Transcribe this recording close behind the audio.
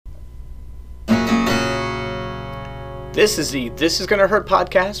This is the This Is Gonna Hurt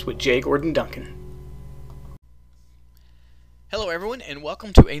podcast with Jay Gordon Duncan. Hello everyone, and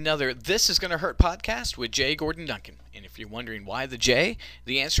welcome to another This Is Gonna Hurt podcast with Jay Gordon Duncan. And if you're wondering why the J,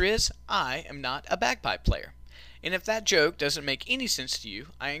 the answer is I am not a bagpipe player. And if that joke doesn't make any sense to you,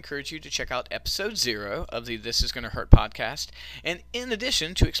 I encourage you to check out episode 0 of the This Is Gonna Hurt podcast. And in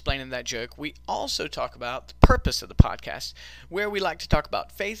addition to explaining that joke, we also talk about the purpose of the podcast, where we like to talk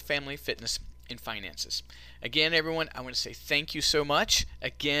about faith, family, fitness, and finances. Again, everyone, I want to say thank you so much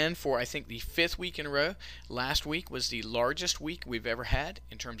again for, I think, the 5th week in a row. Last week was the largest week we've ever had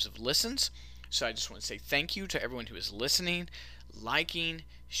in terms of listens. So I just want to say thank you to everyone who is listening, liking,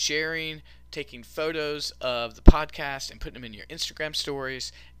 sharing, taking photos of the podcast and putting them in your Instagram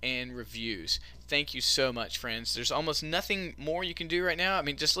stories and reviews. Thank you so much, friends. There's almost nothing more you can do right now. I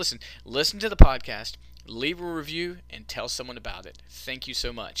mean, just listen to the podcast, leave a review, and tell someone about it. Thank you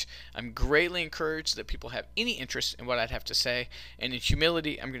so much. I'm greatly encouraged that people have any interest in what I'd have to say, and in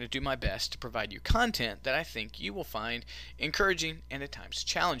humility, I'm going to do my best to provide you content that I think you will find encouraging and at times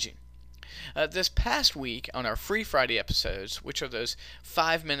challenging. This past week on our Free Friday episodes, which are those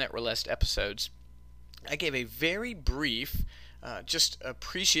 5-minute or less episodes, I gave a very brief just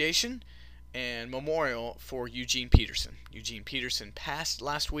appreciation and memorial for Eugene Peterson. Eugene Peterson passed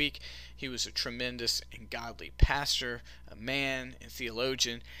last week. He was a tremendous and godly pastor, a man and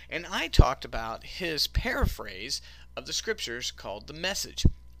theologian, and I talked about his paraphrase of the scriptures called The Message.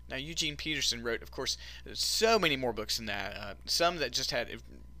 Now, Eugene Peterson wrote, of course, so many more books than that, some that just had a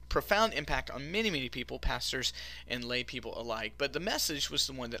profound impact on many, many people, pastors and lay people alike, but The Message was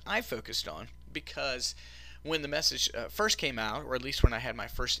the one that I focused on because when The Message first came out, or at least when I had my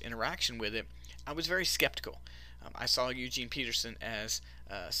first interaction with it, I was very skeptical. I saw Eugene Peterson as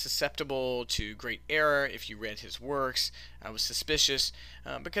susceptible to great error if you read his works. I was suspicious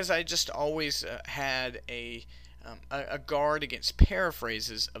because I just always had a guard against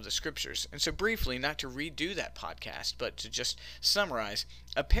paraphrases of the scriptures. And so briefly, not to redo that podcast, but to just summarize,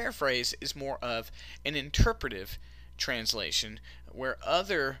 a paraphrase is more of an interpretive translation, where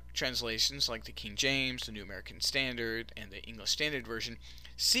other translations like the King James, the New American Standard, and the English Standard Version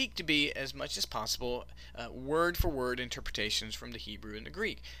seek to be, as much as possible, word-for-word interpretations from the Hebrew and the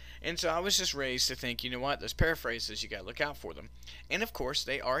Greek. And so I was just raised to think, you know what, those paraphrases, you got to look out for them. And of course,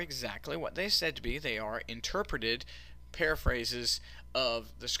 they are exactly what they said to be. They are interpreted paraphrases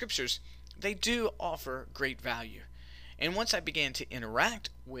of the scriptures. They do offer great value. And once I began to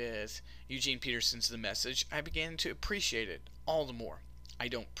interact with Eugene Peterson's The Message, I began to appreciate it all the more. I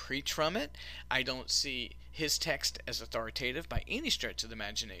don't preach from it. I don't see his text as authoritative by any stretch of the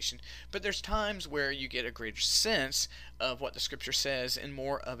imagination, but there's times where you get a greater sense of what the scripture says in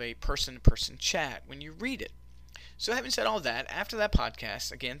more of a person-to-person chat when you read it. So having said all that, after that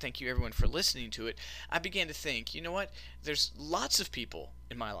podcast, again, thank you everyone for listening to it, I began to think, you know what, there's lots of people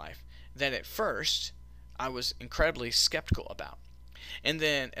in my life that at first I was incredibly skeptical about. And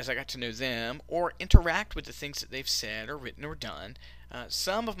then as I got to know them or interact with the things that they've said or written or done,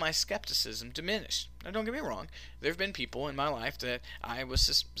 some of my skepticism diminished. Now, don't get me wrong. There have been people in my life that I was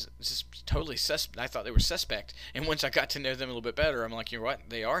just totally I thought they were suspect. And once I got to know them a little bit better, I'm like, you know what?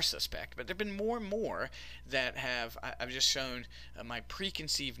 They are suspect. But there have been more and more that I've just shown my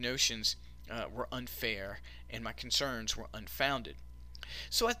preconceived notions were unfair and my concerns were unfounded.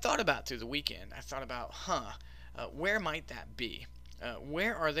 So I thought about through the weekend, I thought about, where might that be?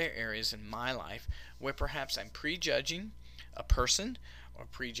 Where are there areas in my life where perhaps I'm prejudging a person or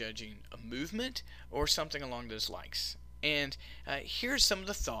prejudging a movement or something along those likes? And here's some of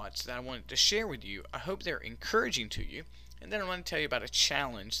the thoughts that I wanted to share with you. I hope they're encouraging to you. And then I want to tell you about a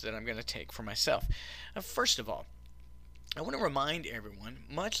challenge that I'm going to take for myself. First of all, I want to remind everyone,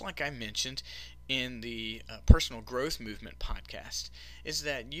 much like I mentioned in the Personal Growth Movement podcast, is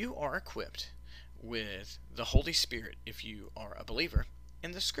that you are equipped with the Holy Spirit if you are a believer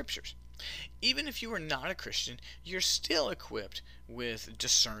in the scriptures. Even if you are not a Christian, you're still equipped with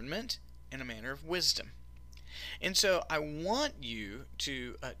discernment and a manner of wisdom. And so I want you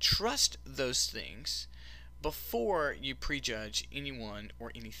to trust those things before you prejudge anyone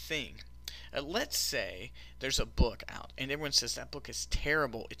or anything. Let's say there's a book out and everyone says that book is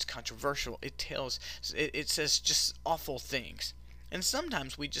terrible, it's controversial, it says just awful things. And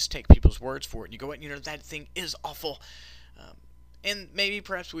sometimes we just take people's words for it. And you go, you know, that thing is awful. And maybe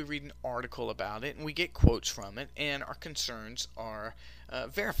perhaps we read an article about it and we get quotes from it and our concerns are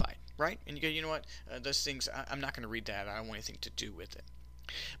verified, right? And you go, you know what, those things, I'm not going to read that. I don't want anything to do with it.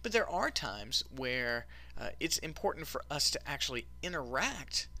 But there are times where it's important for us to actually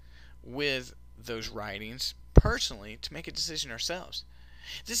interact with those writings personally to make a decision ourselves.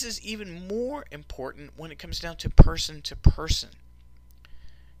 This is even more important when it comes down to person,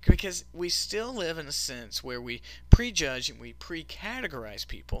 because we still live in a sense where we prejudge and we pre-categorize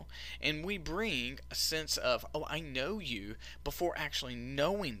people, and we bring a sense of, oh, I know you, before actually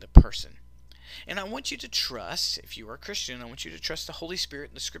knowing the person. And I want you to trust, if you are a Christian, I want you to trust the Holy Spirit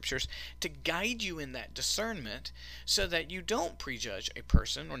and the Scriptures to guide you in that discernment, so that you don't prejudge a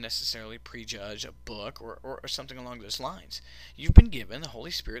person or necessarily prejudge a book or something along those lines. You've been given the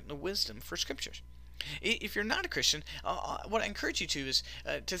Holy Spirit and the wisdom for Scriptures. If you're not a Christian, what I encourage you to is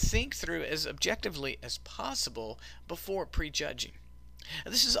to think through as objectively as possible before prejudging.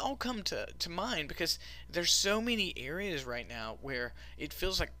 This has all come to mind because there's so many areas right now where it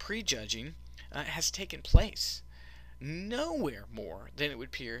feels like prejudging has taken place. Nowhere more than it would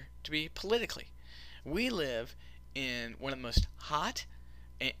appear to be politically. We live in one of the most hot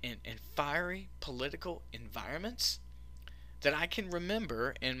and fiery political environments that I can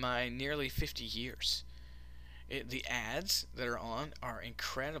remember in my nearly 50 years. The ads that are on are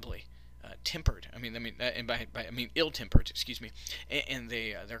incredibly tempered. I mean, ill-tempered. Excuse me. And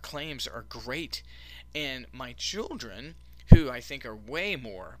their claims are great. And my children, who I think are way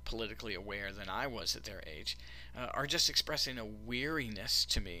more politically aware than I was at their age, are just expressing a weariness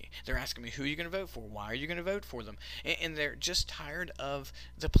to me. They're asking me, who are you going to vote for? Why are you going to vote for them? And they're just tired of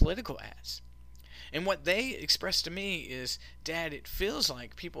the political ads. And what they express to me is, Dad, it feels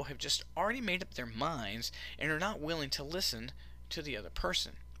like people have just already made up their minds and are not willing to listen to the other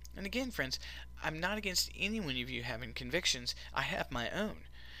person. And again, friends, I'm not against any one of you having convictions. I have my own.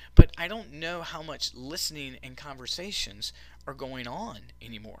 But I don't know how much listening and conversations are going on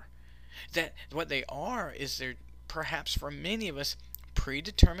anymore. That what they are is they're perhaps for many of us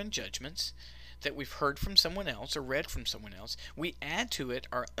predetermined judgments that we've heard from someone else or read from someone else. We add to it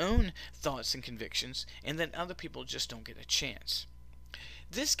our own thoughts and convictions, and then other people just don't get a chance.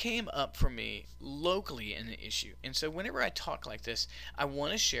 This came up for me locally in the issue, and so whenever I talk like this, I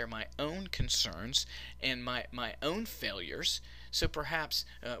want to share my own concerns and my own failures, so perhaps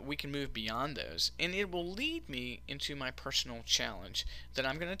we can move beyond those, and it will lead me into my personal challenge that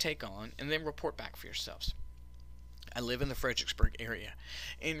I'm going to take on and then report back for yourselves. I live in the Fredericksburg area,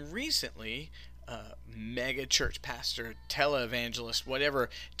 and recently mega church pastor, televangelist, whatever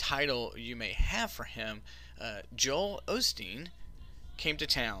title you may have for him, Joel Osteen, came to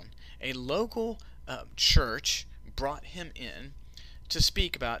town. A local church brought him in to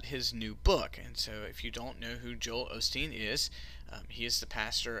speak about his new book. And so if you don't know who Joel Osteen is, he is the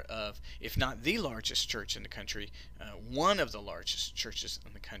pastor of, if not the largest church in the country, one of the largest churches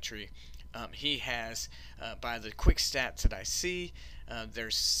in the country. He has, by the quick stats that I see,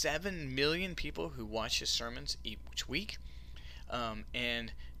 there's 7 million people who watch his sermons each week,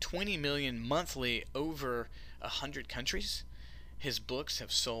 and 20 million monthly over 100 countries. His books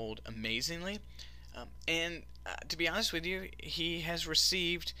have sold amazingly, and to be honest with you, he has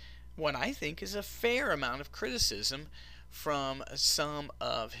received what I think is a fair amount of criticism from some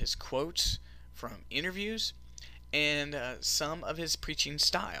of his quotes from interviews and some of his preaching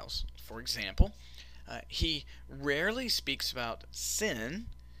styles. For example, he rarely speaks about sin,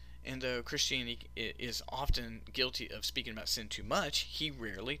 and though Christianity is often guilty of speaking about sin too much, he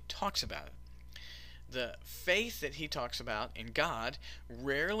rarely talks about it. The faith that he talks about in God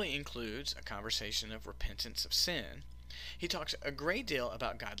rarely includes a conversation of repentance of sin. He talks a great deal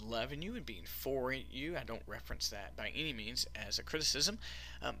about God loving you and being for you. I don't reference that by any means as a criticism,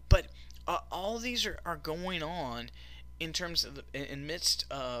 but all these are going on in terms of in midst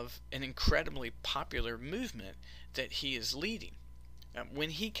of an incredibly popular movement that he is leading.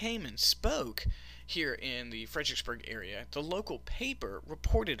 When he came and spoke here in the Fredericksburg area, the local paper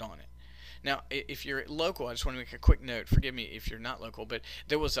reported on it. Now, if you're local, I just want to make a quick note. Forgive me if you're not local, but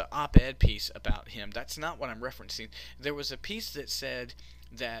there was an op-ed piece about him. That's not what I'm referencing. There was a piece that said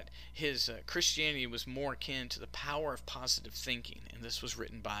that his Christianity was more akin to the power of positive thinking, and this was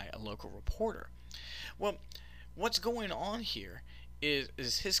written by a local reporter. Well, what's going on here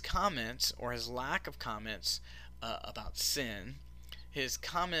is his comments, or his lack of comments, about sin, his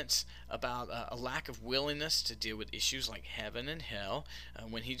comments about a lack of willingness to deal with issues like heaven and hell,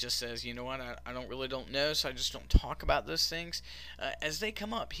 when he just says, you know what, I don't know, so I just don't talk about those things. As they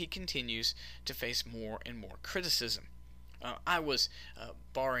come up, he continues to face more and more criticism. I was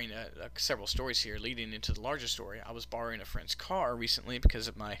borrowing several stories here leading into the larger story. I was borrowing a friend's car recently because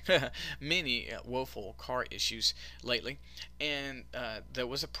of my many woeful car issues lately, and there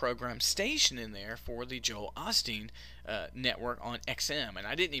was a program station in there for the Joel Osteen network on XM, and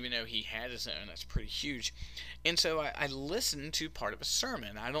I didn't even know he had his own. That's pretty huge. And so I listened to part of a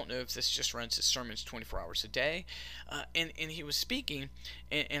sermon. I don't know if this just runs his sermons 24 hours a day, and he was speaking,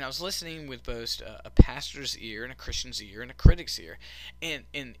 and I was listening with both a pastor's ear and a Christian's ear and a critic's ear,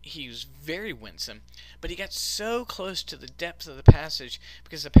 and he was very winsome, but he got so close to the depth of the passage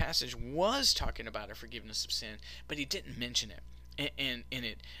because the passage was talking about a forgiveness of sin, but he didn't mention it. And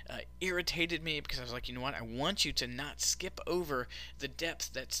it irritated me because I was like, you know what? I want you to not skip over the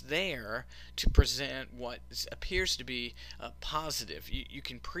depth that's there to present what appears to be positive. You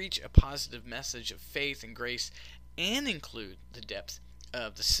can preach a positive message of faith and grace and include the depth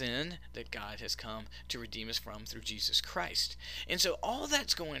of the sin that God has come to redeem us from through Jesus Christ. And so all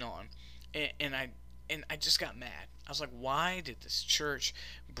that's going on, and I just got mad. I was like, why did this church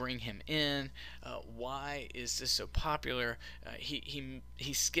bring him in? Why is this so popular? He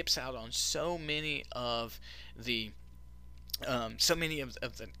skips out on so many of the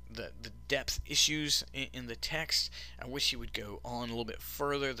the depth issues in the text. I wish he would go on a little bit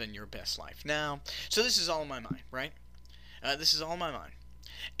further than Your Best Life Now. So this is all in my mind, right? This is all in my mind.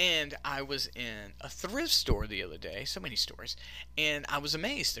 And I was in a thrift store the other day, so many stores, and I was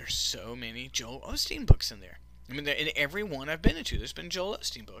amazed. There's so many Joel Osteen books in there. I mean, in every one I've been into, there's been Joel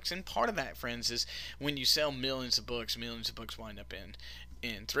Osteen books. And part of that, friends, is when you sell millions of books wind up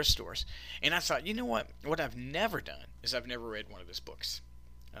in thrift stores. And I thought, you know what? What I've never done is I've never read one of his books.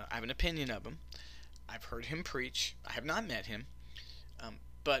 I have an opinion of him. I've heard him preach. I have not met him.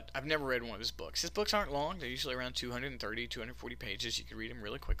 But I've never read one of his books. His books aren't long. They're usually around 230, 240 pages. You can read them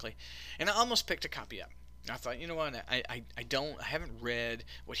really quickly. And I almost picked a copy up. I thought, you know what? I haven't read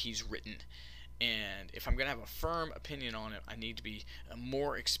what he's written. And if I'm going to have a firm opinion on it, I need to be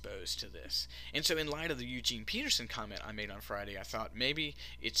more exposed to this. And so in light of the Eugene Peterson comment I made on Friday, I thought maybe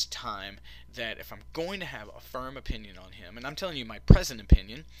it's time that if I'm going to have a firm opinion on him, and I'm telling you my present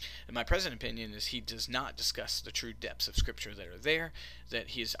opinion is he does not discuss the true depths of Scripture that are there, that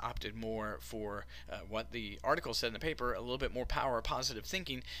he's opted more for what the article said in the paper, a little bit more power, positive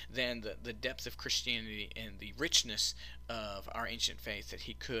thinking, than the depth of Christianity and the richness of our ancient faith that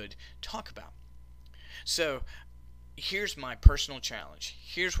he could talk about. So here's my personal challenge.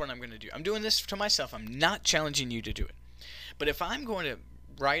 Here's what I'm going to do. I'm doing this to myself. I'm not challenging you to do it. But if I'm going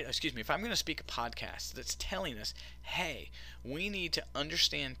to speak a podcast that's telling us, hey, we need to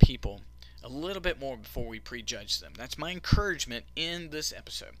understand people a little bit more before we prejudge them. That's my encouragement in this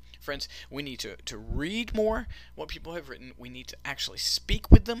episode. Friends, we need to read more what people have written. We need to actually speak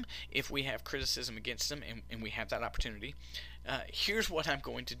with them if we have criticism against them, and we have that opportunity. Here's what I'm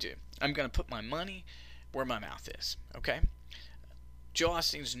going to do. I'm going to put my money where my mouth is, okay? Joel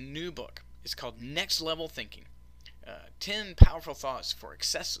Osteen's new book is called Next Level Thinking. 10 Powerful Thoughts for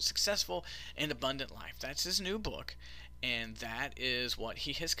Successful and Abundant Life. That's his new book, and that is what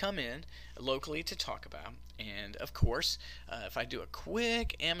he has come in locally to talk about. And, of course, if I do a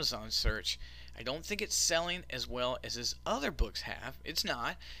quick Amazon search, I don't think it's selling as well as his other books have. It's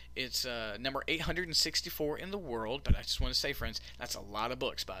not. It's number 864 in the world, but I just want to say, friends, that's a lot of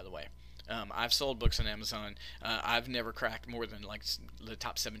books, by the way. I've sold books on Amazon. I've never cracked more than like the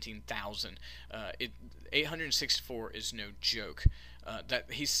top 17,000. 864 is no joke. That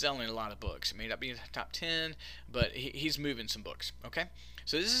he's selling a lot of books. It may not be in the top 10, but he's moving some books. Okay,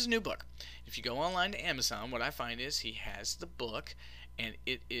 so this is a new book. If you go online to Amazon, what I find is he has the book, and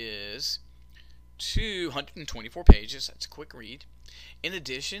it is 224 pages. That's a quick read. In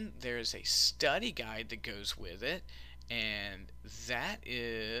addition, there's a study guide that goes with it. And that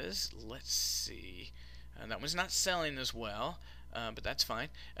is, let's see, that one's not selling as well, but that's fine.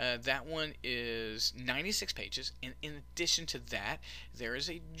 That one is 96 pages, and in addition to that, there is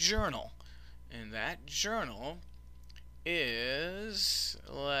a journal, and that journal is,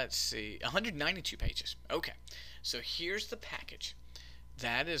 let's see, 192 pages. Okay, so here's the package.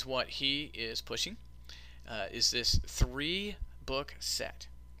 That is what he is pushing, is this 3-book set.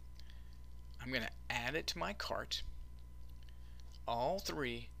 I'm going to add it to my cart. All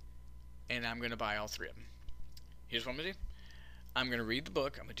 3, and I'm going to buy all 3 of them. Here's what I'm going to do. I'm going to read the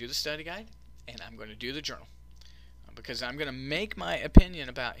book, I'm going to do the study guide, and I'm going to do the journal. Because I'm going to make my opinion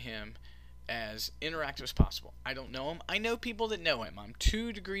about him as interactive as possible. I don't know him. I know people that know him. I'm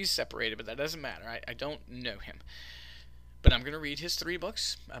 2 degrees separated, but that doesn't matter. I don't know him. But I'm going to read his 3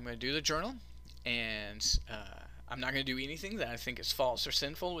 books. I'm going to do the journal, and I'm not going to do anything that I think is false or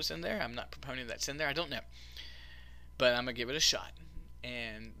sinful was in there. I'm not proponent that's in there. I don't know. but I'm going to give it a shot.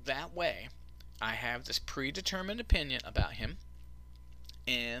 And that way, I have this predetermined opinion about him,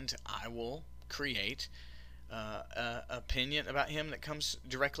 and I will create an opinion about him that comes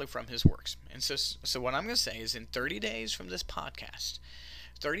directly from his works. And so what I'm going to say is in 30 days from this podcast,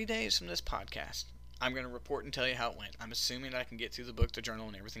 I'm going to report and tell you how it went. I'm assuming I can get through the book, the journal,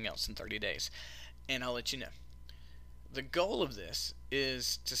 and everything else in 30 days. And I'll let you know. The goal of this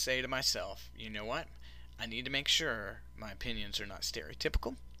is to say to myself, you know what? I need to make sure my opinions are not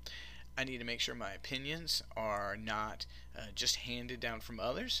stereotypical. I need to make sure my opinions are not just handed down from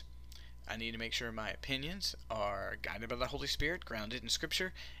others. I need to make sure my opinions are guided by the Holy Spirit, grounded in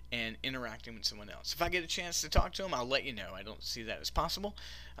Scripture, and interacting with someone else. If I get a chance to talk to them, I'll let you know. I don't see that as possible.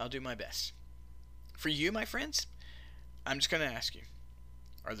 I'll do my best. For you, my friends, I'm just going to ask you,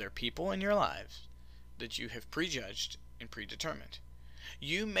 are there people in your lives that you have prejudged and predetermined?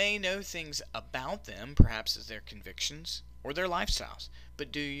 You may know things about them, perhaps as their convictions or their lifestyles,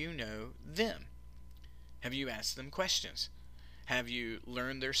 but do you know them? Have you asked them questions? Have you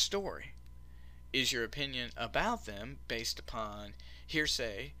learned their story? Is your opinion about them based upon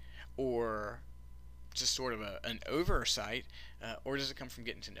hearsay or just sort of an oversight, or does it come from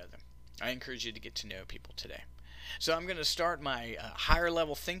getting to know them? I encourage you to get to know people today. So I'm going to start my higher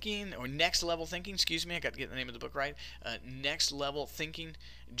level thinking, or next level thinking, I got to get the name of the book right, next level thinking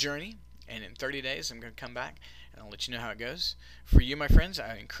journey. And in 30 days, I'm going to come back and I'll let you know how it goes. For you, my friends,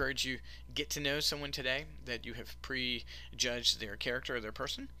 I encourage you, get to know someone today that you have prejudged their character or their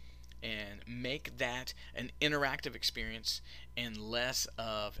person, and make that an interactive experience and less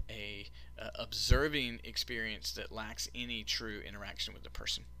of a observing experience that lacks any true interaction with the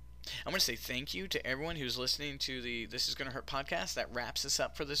person. I'm going to say thank you to everyone who's listening to the This Is Going to Hurt podcast. That wraps us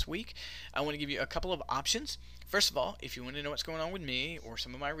up for this week. I want to give you a couple of options. First of all, if you want to know what's going on with me or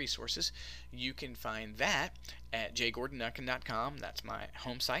some of my resources, you can find that at jgordonduncan.com. That's my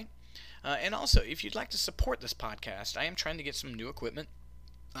home site. And also, if you'd like to support this podcast, I am trying to get some new equipment.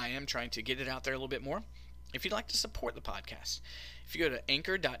 I am trying to get it out there a little bit more. If you'd like to support the podcast, if you go to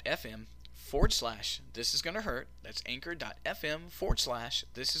anchor.fm/This Is Gonna Hurt, that's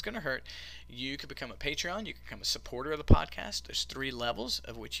anchor.fm/This Is Gonna Hurt, you could become a Patreon, you can become a supporter of the podcast. There's 3 levels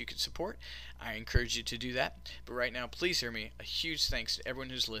of which you can support. I encourage you to do that. But right now, please hear me. A huge thanks to everyone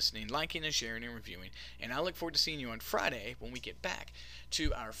who's listening, liking and sharing and reviewing. And I look forward to seeing you on Friday when we get back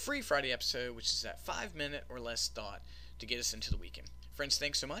to our free Friday episode, which is that 5-minute or less thought to get us into the weekend. Friends,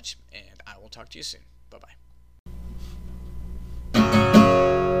 thanks so much, and I will talk to you soon. Bye-bye.